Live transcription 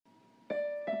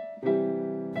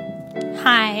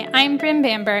Hi, I'm Bryn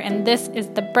Bamber, and this is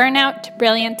the Burnout to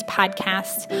Brilliance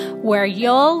podcast, where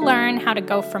you'll learn how to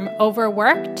go from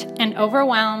overworked and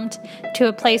overwhelmed to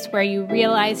a place where you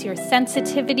realize your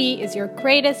sensitivity is your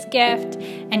greatest gift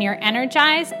and you're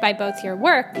energized by both your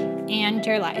work and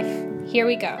your life. Here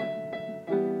we go.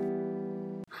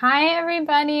 Hi,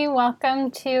 everybody.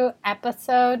 Welcome to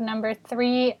episode number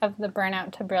 3 of the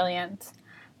Burnout to Brilliance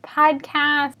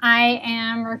podcast. I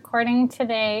am recording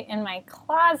today in my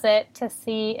closet to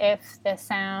see if the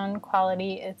sound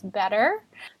quality is better.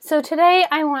 So today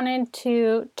I wanted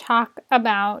to talk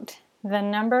about the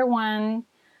number one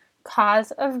cause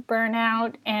of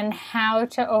burnout and how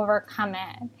to overcome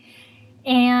it.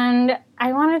 And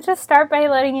I wanted to start by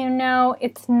letting you know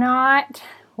it's not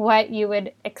what you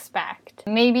would expect.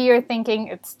 Maybe you're thinking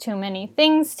it's too many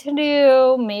things to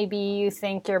do. Maybe you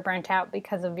think you're burnt out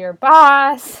because of your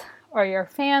boss or your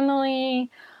family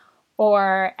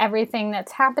or everything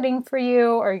that's happening for you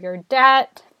or your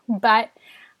debt. But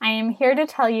I am here to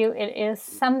tell you it is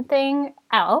something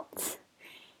else.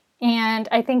 And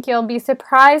I think you'll be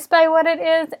surprised by what it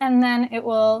is, and then it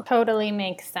will totally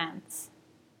make sense.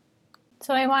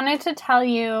 So I wanted to tell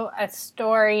you a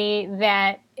story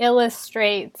that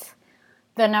illustrates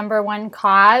the number one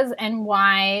cause and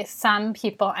why some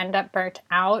people end up burnt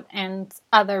out and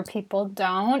other people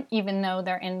don't, even though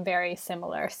they're in very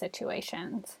similar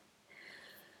situations.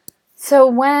 So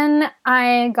when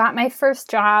I got my first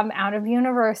job out of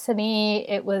university,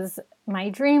 it was my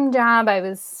dream job. I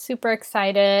was super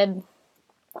excited.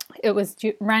 It was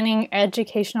running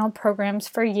educational programs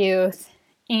for youth,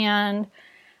 and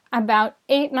about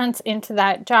 8 months into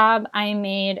that job, I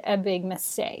made a big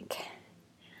mistake.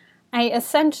 I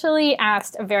essentially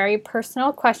asked a very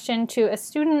personal question to a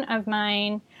student of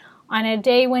mine on a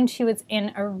day when she was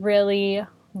in a really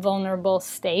vulnerable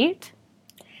state,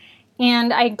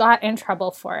 and I got in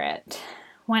trouble for it.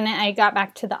 When I got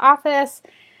back to the office,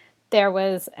 there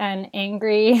was an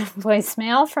angry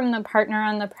voicemail from the partner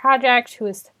on the project who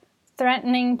was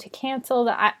threatening to cancel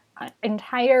the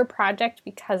entire project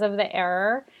because of the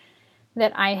error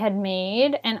that I had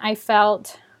made, and I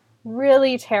felt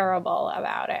really terrible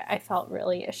about it. I felt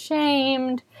really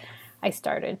ashamed. I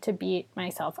started to beat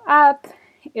myself up.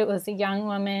 It was a young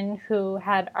woman who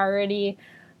had already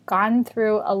gone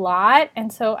through a lot,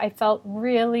 and so I felt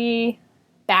really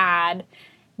bad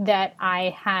that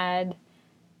I had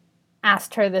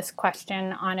asked her this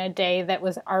question on a day that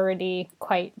was already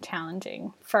quite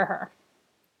challenging for her.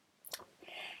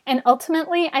 And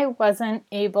ultimately, I wasn't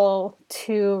able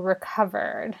to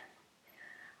recover.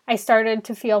 I started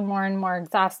to feel more and more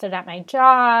exhausted at my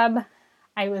job.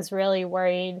 I was really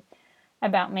worried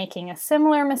about making a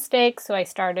similar mistake, so I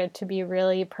started to be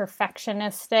really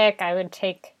perfectionistic. I would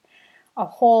take a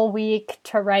whole week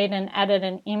to write and edit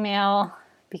an email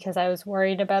because I was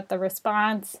worried about the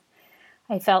response.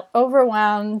 I felt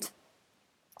overwhelmed,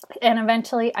 and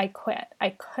eventually I quit.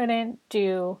 I couldn't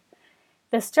do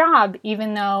this job,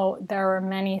 even though there were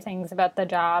many things about the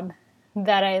job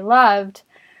that I loved.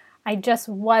 I just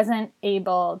wasn't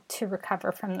able to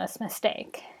recover from this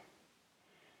mistake.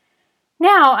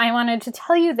 Now, I wanted to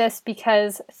tell you this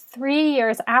because 3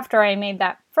 years after I made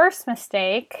that first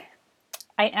mistake,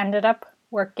 I ended up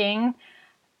working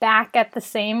back at the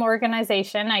same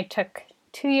organization. I took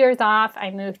 2 years off.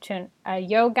 I moved to a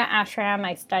yoga ashram.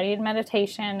 I studied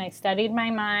meditation. I studied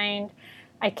my mind.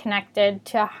 I connected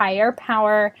to a higher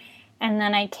power, and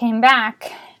then I came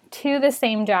back to the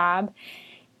same job.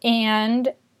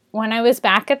 And when I was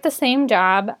back at the same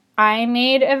job, I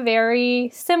made a very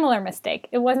similar mistake.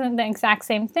 It wasn't the exact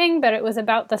same thing, but it was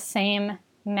about the same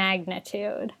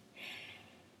magnitude.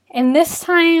 And this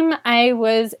time I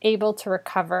was able to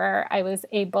recover. I was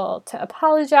able to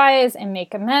apologize and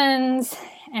make amends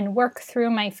and work through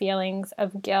my feelings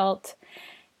of guilt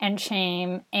and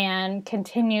shame and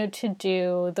continue to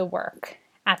do the work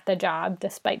at the job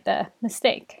despite the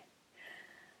mistake.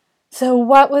 So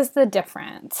what was the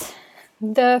difference?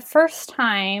 The first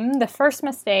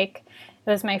mistake, it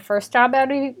was my first job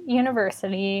out of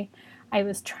university. I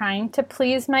was trying to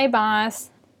please my boss.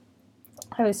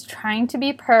 I was trying to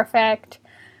be perfect.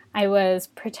 I was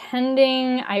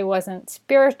pretending I wasn't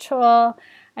spiritual.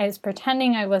 I was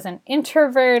pretending I wasn't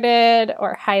introverted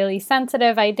or highly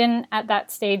sensitive. I didn't at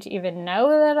that stage even know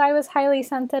that I was highly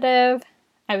sensitive.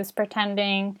 I was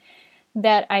pretending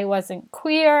that I wasn't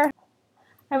queer.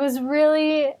 I was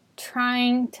really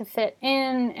trying to fit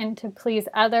in and to please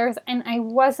others, and I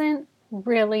wasn't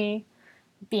really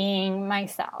being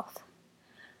myself.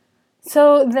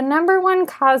 So the number one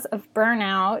cause of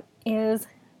burnout is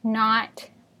not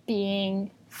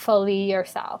being fully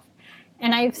yourself.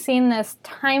 And I've seen this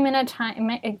time and time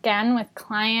again with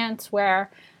clients where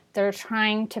they're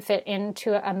trying to fit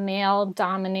into a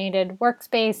male-dominated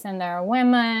workspace and they're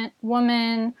a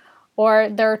woman, or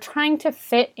they're trying to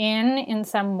fit in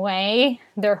some way.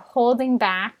 They're holding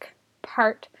back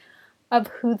part of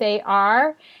who they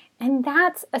are, and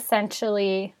that's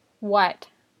essentially what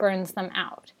burns them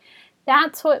out.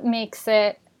 That's what makes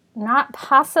it not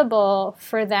possible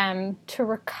for them to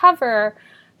recover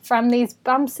from these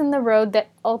bumps in the road that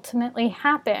ultimately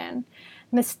happen.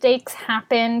 Mistakes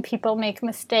happen, people make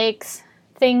mistakes,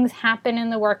 things happen in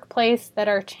the workplace that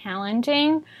are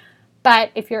challenging,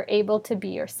 but if you're able to be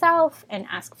yourself and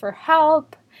ask for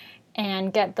help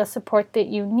and get the support that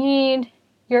you need,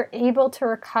 you're able to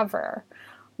recover.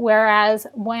 Whereas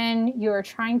when you're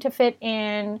trying to fit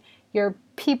in, you're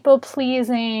people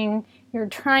pleasing, you're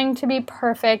trying to be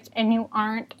perfect, and you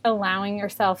aren't allowing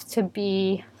yourself to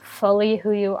be fully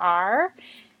who you are,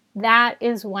 that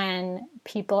is when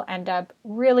people end up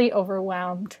really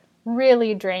overwhelmed,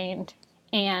 really drained,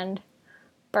 and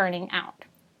burning out.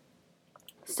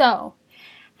 So,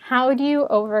 how do you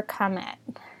overcome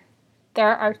it?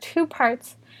 There are two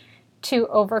parts to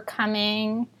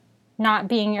overcoming not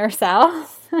being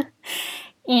yourself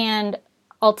and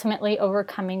ultimately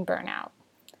overcoming burnout.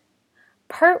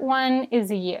 Part one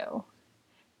is you.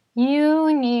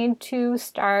 You need to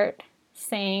start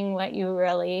saying what you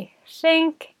really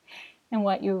think and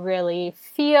what you really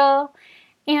feel.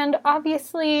 And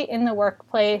obviously in the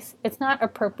workplace, it's not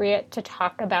appropriate to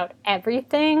talk about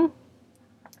everything,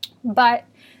 but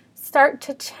start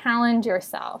to challenge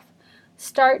yourself.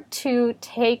 Start to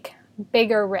take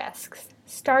bigger risks.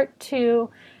 Start to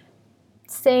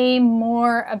say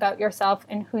more about yourself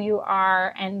and who you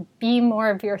are and be more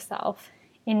of yourself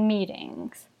in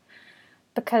meetings,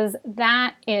 because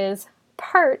that is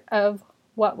part of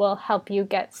what will help you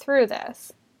get through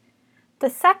this. The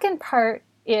second part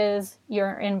is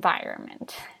your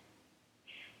environment.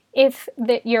 If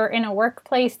you're in a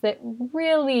workplace that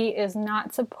really is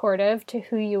not supportive to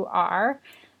who you are,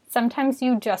 sometimes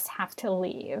you just have to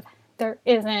leave. There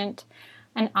isn't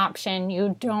an option.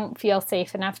 You don't feel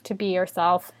safe enough to be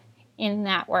yourself in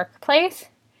that workplace.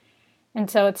 And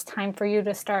so it's time for you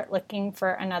to start looking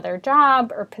for another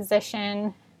job or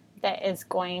position that is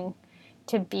going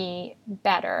to be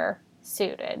better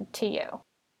suited to you.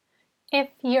 If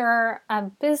you're a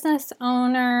business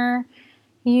owner,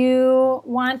 you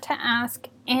want to ask,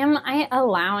 am I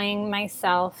allowing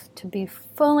myself to be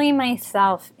fully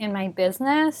myself in my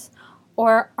business?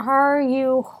 Or are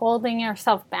you holding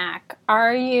yourself back?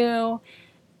 Are you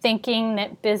thinking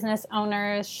that business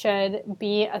owners should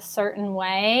be a certain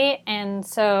way, and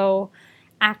so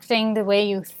acting the way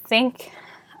you think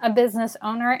a business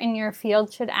owner in your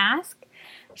field should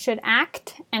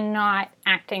act, and not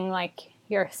acting like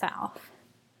yourself?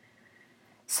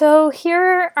 So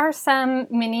here are some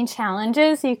mini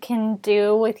challenges you can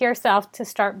do with yourself to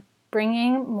start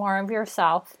bringing more of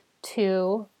yourself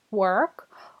to work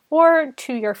or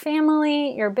to your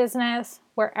family, your business,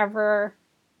 wherever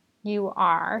you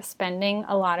are spending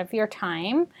a lot of your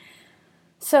time.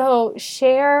 So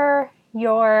share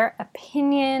your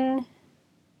opinion,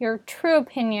 your true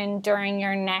opinion during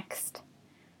your next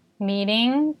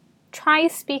meeting. Try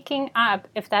speaking up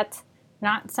if that's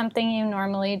not something you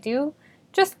normally do.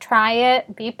 Just try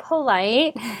it. Be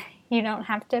polite. You don't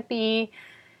have to be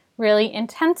really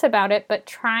intense about it, but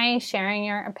try sharing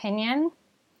your opinion.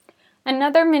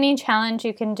 Another mini challenge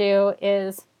you can do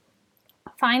is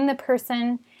find the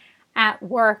person at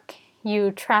work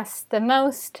you trust the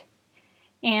most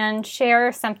and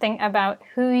share something about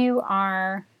who you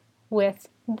are with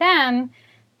them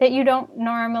that you don't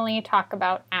normally talk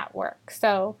about at work.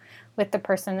 So with the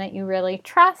person that you really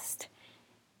trust,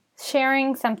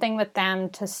 sharing something with them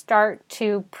to start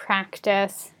to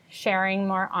practice sharing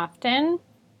more often.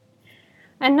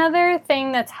 Another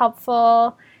thing that's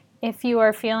helpful if you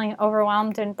are feeling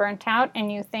overwhelmed and burnt out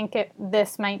and you think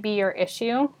this might be your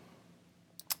issue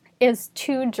is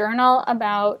to journal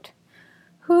about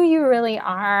who you really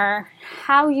are,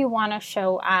 how you want to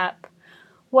show up,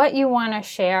 what you want to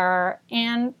share,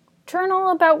 and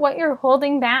journal about what you're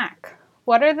holding back.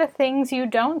 What are the things you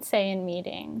don't say in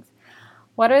meetings?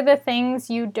 What are the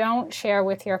things you don't share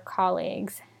with your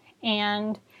colleagues?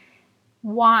 And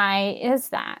why is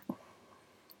that?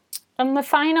 And the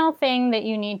final thing that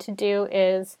you need to do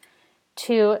is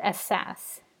to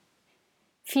assess.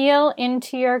 Feel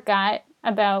into your gut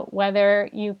about whether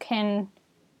you can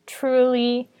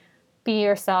truly be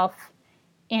yourself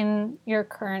in your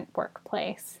current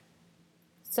workplace.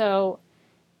 So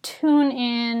tune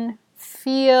in,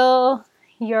 feel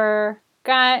your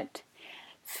gut,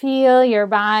 Feel your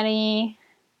body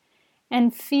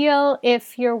and feel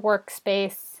if your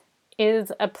workspace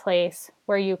is a place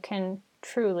where you can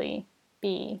truly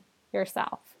be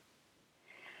yourself.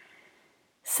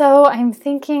 So I'm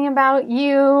thinking about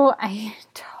you. I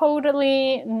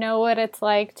totally know what it's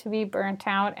like to be burnt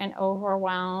out and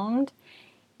overwhelmed.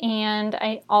 And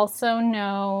I also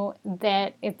know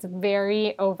that it's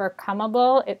very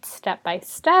overcomable. It's step by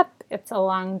step. It's a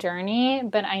long journey,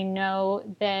 but I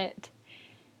know that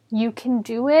you can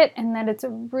do it and that it's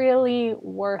really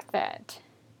worth it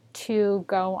to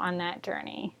go on that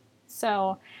journey.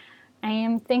 So I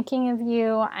am thinking of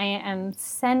you. I am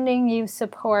sending you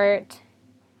support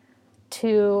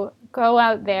to go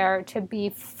out there, to be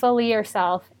fully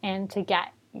yourself, and to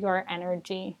get your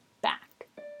energy back.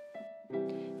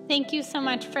 Thank you so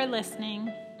much for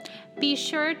listening. Be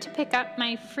sure to pick up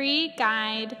my free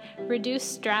guide, Reduce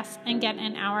Stress and Get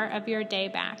an Hour of Your Day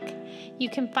Back. You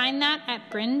can find that at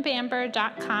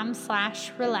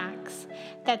brynbamber.com/relax.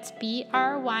 That's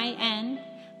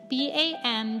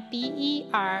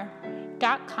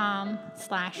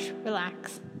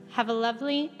BrynBamber.com/relax. Have a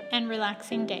lovely and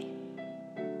relaxing day.